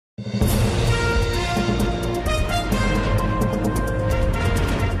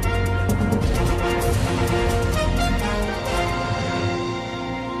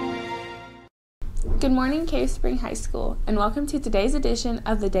Good morning, Cave Spring High School, and welcome to today's edition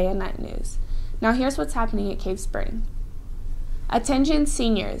of the Day and Night News. Now here's what's happening at Cave Spring. Attention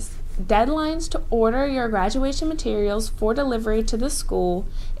seniors, deadlines to order your graduation materials for delivery to the school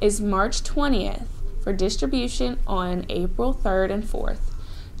is March 20th for distribution on April 3rd and 4th.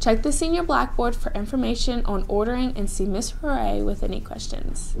 Check the senior blackboard for information on ordering and see Ms. Hooray with any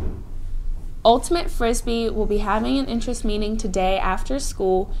questions. Ultimate Frisbee will be having an interest meeting today after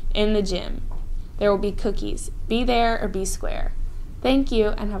school in the gym. There will be cookies. Be there or be square. Thank you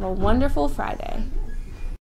and have a wonderful Friday.